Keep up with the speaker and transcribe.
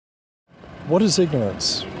What is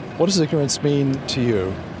ignorance? What does ignorance mean to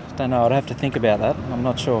you? Don't know, I'd have to think about that. I'm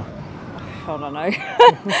not sure. I don't know.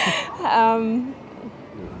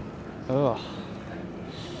 Oh,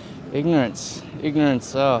 ignorance,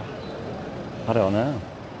 oh, I don't know.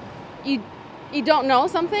 You don't know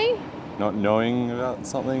something? Not knowing about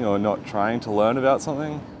something or not trying to learn about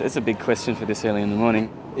something? It's a big question for this early in the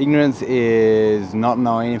morning. Ignorance is not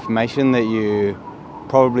knowing information that you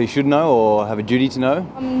probably should know or have a duty to know.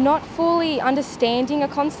 Not fully understanding a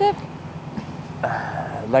concept.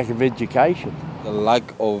 Lack of education. The lack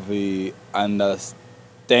of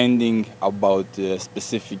understanding about a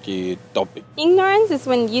specific topic. Ignorance is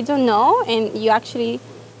when you don't know and you actually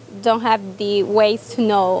don't have the ways to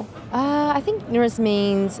know. I think ignorance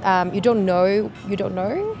means you don't know you don't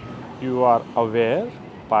know. You are aware,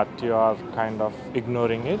 but you are kind of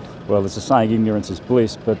ignoring it. Well, it's a saying, ignorance is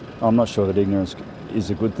bliss, but I'm not sure that ignorance is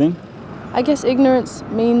a good thing. I guess ignorance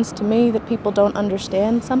means to me that people don't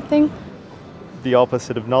understand something. The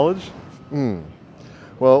opposite of knowledge.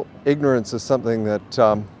 Well, ignorance is something that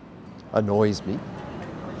annoys me.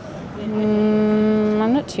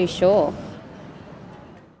 I'm not too sure.